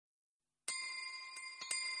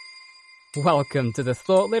Welcome to the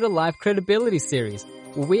Thought Leader Life Credibility Series,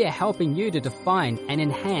 where we are helping you to define and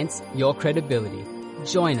enhance your credibility.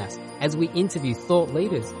 Join us as we interview thought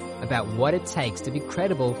leaders about what it takes to be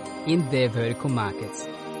credible in their vertical markets.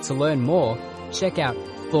 To learn more, check out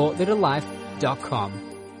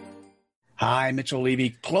thoughtleaderlife.com. Hi, Mitchell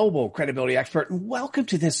Levy, global credibility expert, and welcome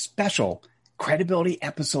to this special credibility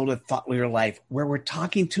episode of Thought Leader Life, where we're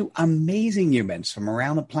talking to amazing humans from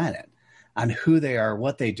around the planet on who they are,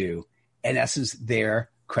 what they do, in essence,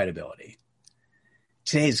 their credibility.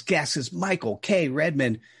 Today's guest is Michael K.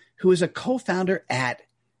 Redmond, who is a co-founder at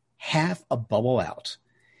Half a Bubble Out.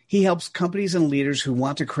 He helps companies and leaders who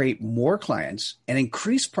want to create more clients and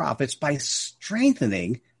increase profits by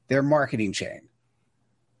strengthening their marketing chain.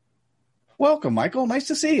 Welcome, Michael. Nice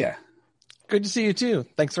to see you. Good to see you too.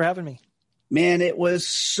 Thanks for having me. Man, it was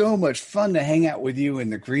so much fun to hang out with you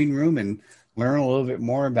in the green room and learn a little bit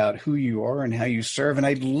more about who you are and how you serve. And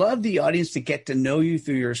I'd love the audience to get to know you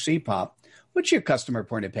through your CPOP. What's your customer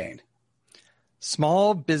point of pain?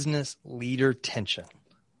 Small business leader tension.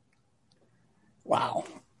 Wow.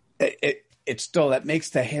 It's still, that makes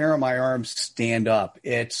the hair on my arms stand up.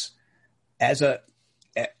 It's as a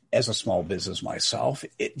small business myself,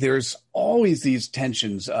 there's always these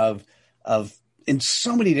tensions of in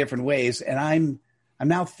so many different ways. And I'm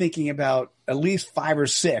now thinking about at least 5 or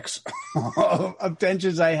 6 of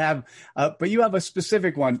tensions I have. But you have a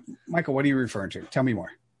specific one. Michael, what are you referring to? Tell me more.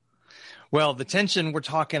 Well, the tension we're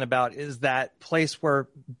talking about is that place where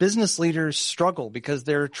business leaders struggle because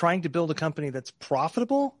they're trying to build a company that's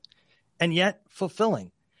profitable and yet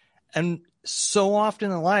fulfilling. And so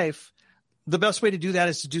often in life, the best way to do that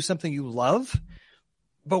is to do something you love.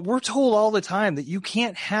 But we're told all the time that you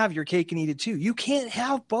can't have your cake and eat it too. You can't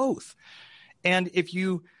have both. And if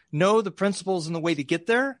you know the principles and the way to get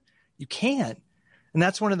there, you can. And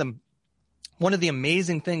that's one of the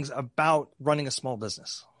amazing things about running a small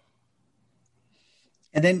business.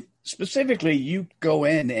 And then specifically, you go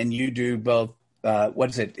in and you do both,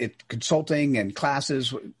 consulting and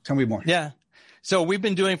classes. Tell me more. Yeah. So we've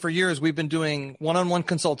been doing one-on-one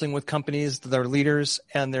consulting with companies, their leaders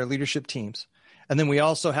and their leadership teams. And then we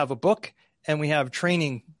also have a book and we have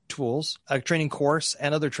training tools, a training course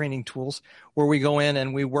and other training tools where we go in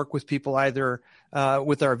and we work with people either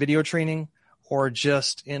with our video training or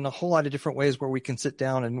just in a whole lot of different ways where we can sit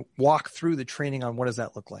down and walk through the training on what does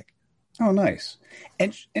that look like. Oh, nice.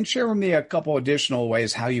 And share with me a couple additional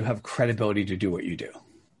ways how you have credibility to do what you do.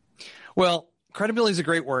 Well, credibility is a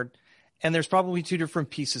great word. And there's probably 2 different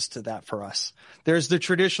pieces to that for us. There's the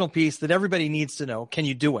traditional piece that everybody needs to know. Can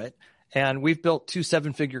you do it? And we've built 2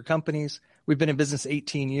 7-figure companies. We've been in business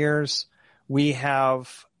 18 years. We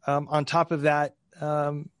have, on top of that,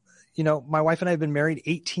 my wife and I have been married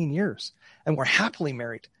 18 years and we're happily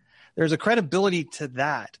married. There's a credibility to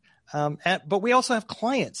that. But we also have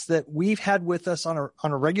clients that we've had with us on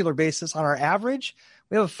a regular basis. On our average,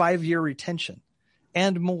 we have a 5-year retention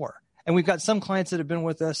and more. And we've got some clients that have been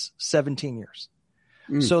with us 17 years.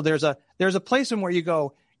 So there's a place in where you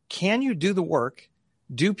go, can you do the work?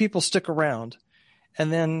 Do people stick around?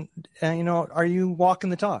 And then, are you walking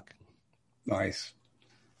the talk? Nice.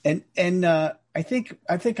 And I think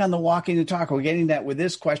on the walking the talk, we're getting that with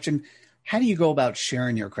this question. How do you go about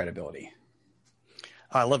sharing your credibility?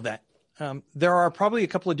 I love that. There are probably a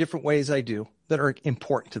couple of different ways I do that are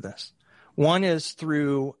important to this. One is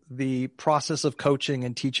through the process of coaching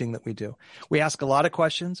and teaching that we do. We ask a lot of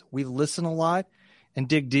questions. We listen a lot and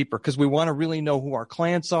dig deeper because we want to really know who our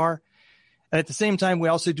clients are. And at the same time, we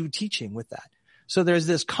also do teaching with that. So there's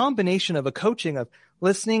this combination of a coaching of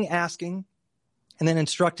listening, asking, and then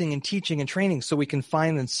instructing and teaching and training so we can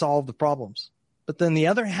find and solve the problems. But then the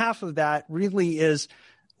other half of that really is,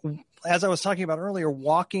 as I was talking about earlier,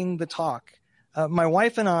 walking the talk. My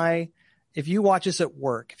wife and I, if you watch us at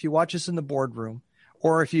work, if you watch us in the boardroom,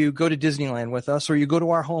 or if you go to Disneyland with us, or you go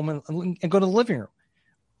to our home and go to the living room,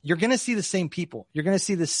 you're going to see the same people. You're going to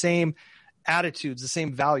see the same attitudes, the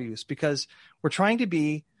same values, because we're trying to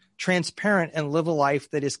be transparent and live a life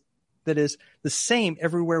that is the same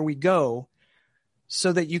everywhere we go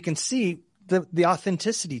so that you can see the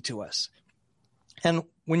authenticity to us. And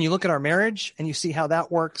when you look at our marriage and you see how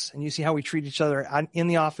that works and you see how we treat each other in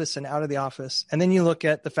the office and out of the office, and then you look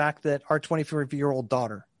at the fact that our 24-year-old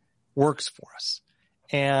daughter works for us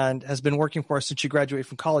and has been working for us since she graduated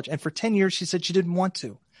from college. And for 10 years, she said she didn't want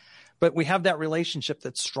to. But we have that relationship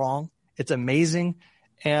that's strong. It's amazing.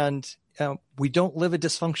 And we don't live a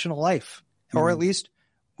dysfunctional life, or at least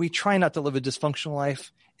we try not to live a dysfunctional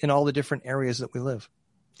life in all the different areas that we live.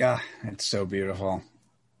 Yeah, it's so beautiful.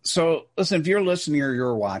 So listen, if you're listening or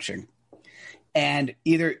you're watching, And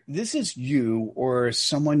either this is you or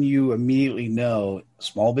someone you immediately know,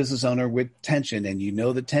 small business owner with tension, and you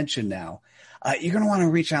know the tension now. You're going to want to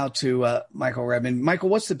reach out to Michael Redmond. Michael,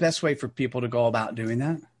 what's the best way for people to go about doing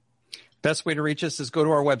that? Best way to reach us is go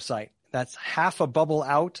to our website. That's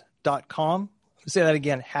halfabubbleout.com. Say that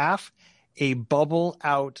again,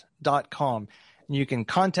 halfabubbleout.com. And you can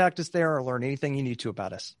contact us there or learn anything you need to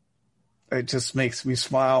about us. It just makes me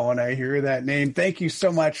smile when I hear that name. Thank you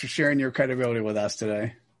so much for sharing your credibility with us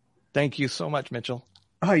today. Thank you so much, Mitchell.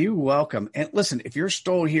 Oh, you're welcome. And listen, if you're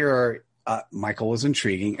still here, Michael is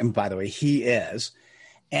intriguing. And by the way, he is.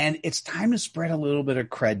 And it's time to spread a little bit of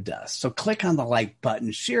cred dust. So click on the like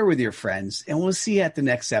button, share with your friends, and we'll see you at the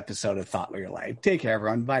next episode of Thought Leader Live. Take care,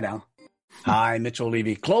 everyone. Bye now. Hi, Mitchell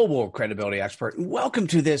Levy, global credibility expert, and welcome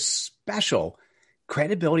to this special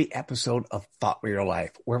credibility episode of Thought Leader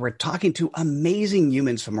Life, where we're talking to amazing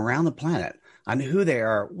humans from around the planet on who they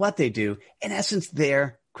are, what they do, in essence,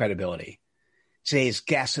 their credibility. Today's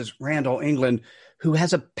guest is Randall England, who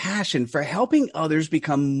has a passion for helping others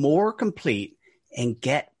become more complete and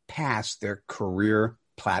get past their career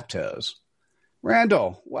plateaus.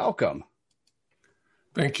 Randall, welcome.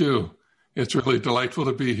 Thank you. It's really delightful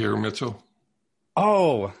to be here, Mitchell.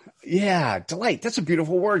 Oh, yeah, delight. That's a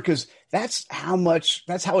beautiful word, because that's how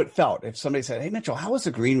it felt. If somebody said, "Hey, Mitchell, how was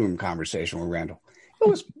the green room conversation with Randall?"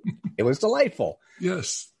 It was delightful.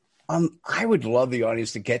 Yes. I would love the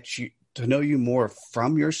audience to get you to know you more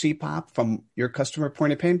from your CPOP, from your customer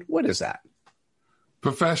point of pain. What is that?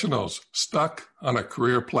 Professionals stuck on a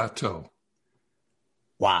career plateau.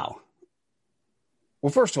 Wow.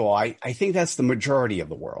 Well, first of all, I think that's the majority of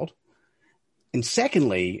the world. And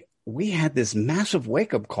secondly, we had this massive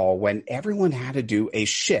wake-up call when everyone had to do a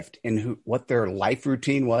shift in what their life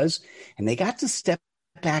routine was, and they got to step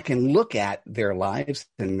back and look at their lives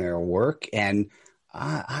and their work, and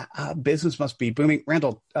business must be booming.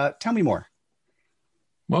 Randall, tell me more.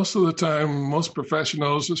 Most of the time, most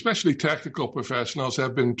professionals, especially technical professionals,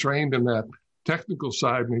 have been trained in that technical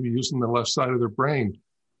side, maybe using the left side of their brain.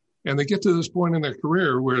 And they get to this point in their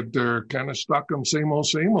career where they're kind of stuck on same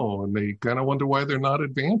old, and they kind of wonder why they're not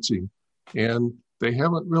advancing. And they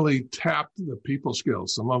haven't really tapped the people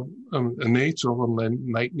skills. Some of them innate, some of them they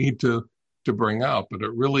might need to bring out, but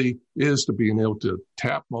it really is to being able to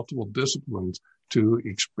tap multiple disciplines to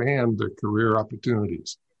expand their career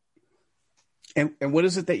opportunities. And what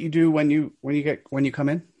is it that you do when you come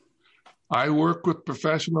in? I work with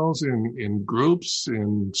professionals in groups,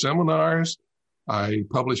 in seminars. I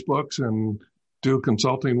publish books and do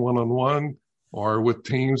consulting one-on-one or with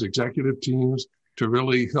teams, executive teams, to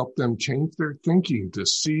really help them change their thinking, to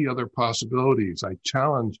see other possibilities. I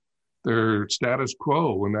challenge their status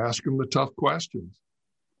quo and ask them the tough questions.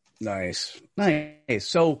 Nice.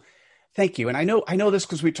 So thank you. And I know this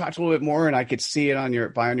because we talked a little bit more and I could see it on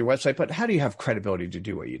your website, but how do you have credibility to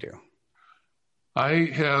do what you do? I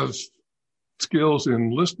have skills in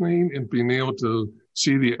listening and being able to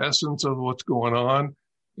see the essence of what's going on.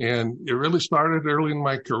 And it really started early in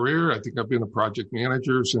my career. I think I've been a project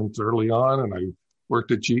manager since early on, and I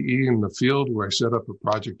worked at GE in the field where I set up a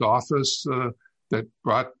project office that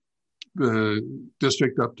brought the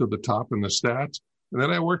district up to the top in the stats. And then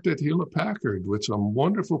I worked at Hewlett Packard with some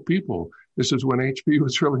wonderful people. This is when HP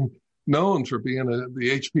was really known for being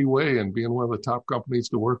the HP way and being one of the top companies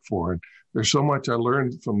to work for. And there's so much I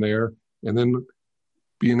learned from there. And then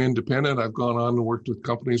being independent, I've gone on and worked with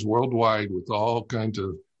companies worldwide with all kinds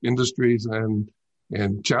of industries and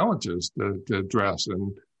challenges to address,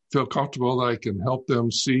 and feel comfortable that I can help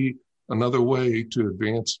them see another way to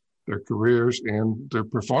advance their careers and their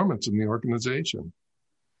performance in the organization.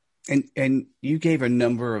 And you gave a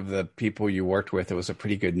number of the people you worked with. It was a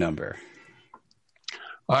pretty good number.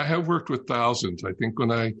 I have worked with thousands. I think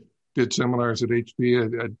when I did seminars at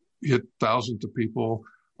HP, I hit thousands of people.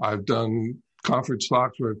 I've done conference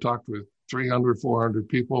talks where I've talked with 300, 400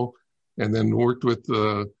 people, and then worked with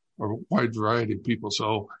a wide variety of people.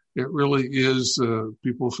 So it really is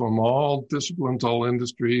people from all disciplines, all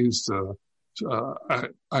industries.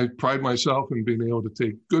 I pride myself in being able to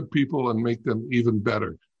take good people and make them even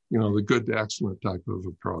better. The good to excellent type of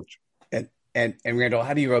approach. And Randall,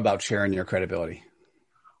 how do you go about sharing your credibility?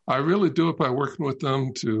 I really do it by working with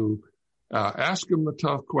them to ask them the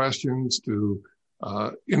tough questions, to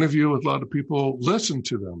interview with a lot of people, listen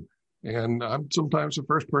to them. And I'm sometimes the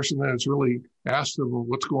first person that has really asked them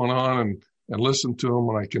what's going on and listen to them,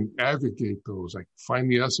 and I can aggregate those. I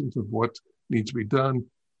find the essence of what needs to be done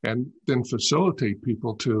and then facilitate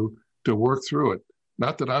people to work through it.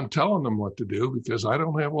 Not that I'm telling them what to do, because I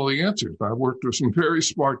don't have all the answers. I've worked with some very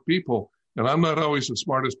smart people, and I'm not always the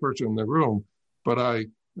smartest person in the room, but I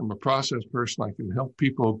I'm a process person. I can help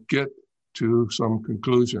people get to some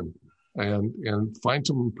conclusion and find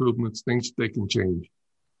some improvements, things they can change.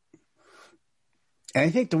 And I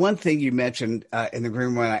think the one thing you mentioned in the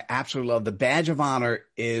green room I absolutely love, the badge of honor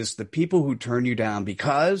is the people who turn you down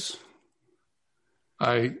because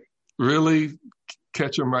I really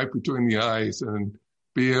catch them right between the eyes and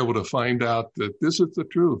be able to find out that this is the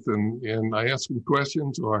truth. And I ask them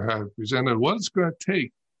questions or have presented what it's going to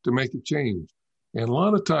take to make a change. And a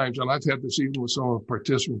lot of times, and I've had this even with some of the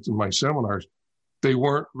participants in my seminars, they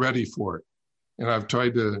weren't ready for it. And I've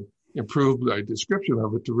tried to improve the description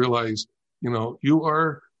of it to realize, you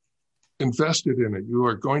are invested in it. You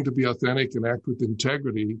are going to be authentic and act with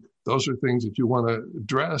integrity. Those are things that you want to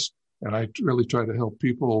address. And I really try to help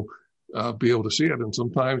people be able to see it. And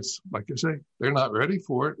sometimes, like I say, they're not ready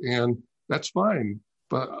for it, and that's fine.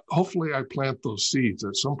 But hopefully I plant those seeds.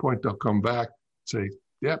 At some point they'll come back and say,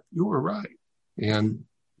 yep, you were right. And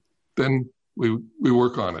then we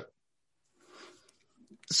work on it.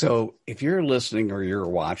 So if you're listening or you're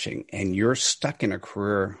watching and you're stuck in a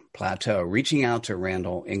career plateau, reaching out to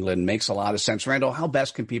Randall England makes a lot of sense. Randall, how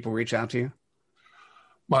best can people reach out to you?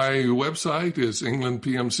 My website is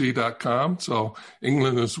englandpmc.com. So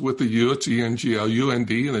England is with the U, it's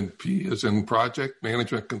ENGLUND, and then P is in project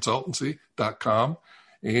management consultancy.com.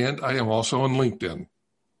 And I am also on LinkedIn.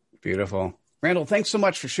 Beautiful. Randall, thanks so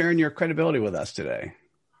much for sharing your credibility with us today.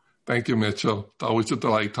 Thank you, Mitchell. It's always a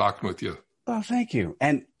delight talking with you. Oh, thank you.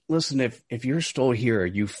 And listen, if you're still here,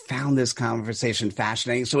 you found this conversation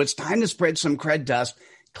fascinating. So it's time to spread some cred dust.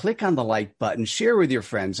 Click on the like button, share with your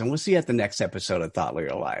friends, and we'll see you at the next episode of Thought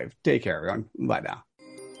Leader Live. Take care, everyone. Bye now.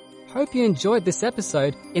 Hope you enjoyed this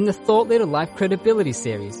episode in the Thought Leader Life Credibility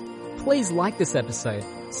Series. Please like this episode,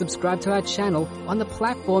 subscribe to our channel on the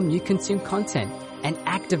platform you consume content, and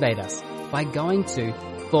activate us by going to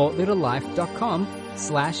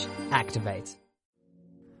thoughtleaderlife.com/activate.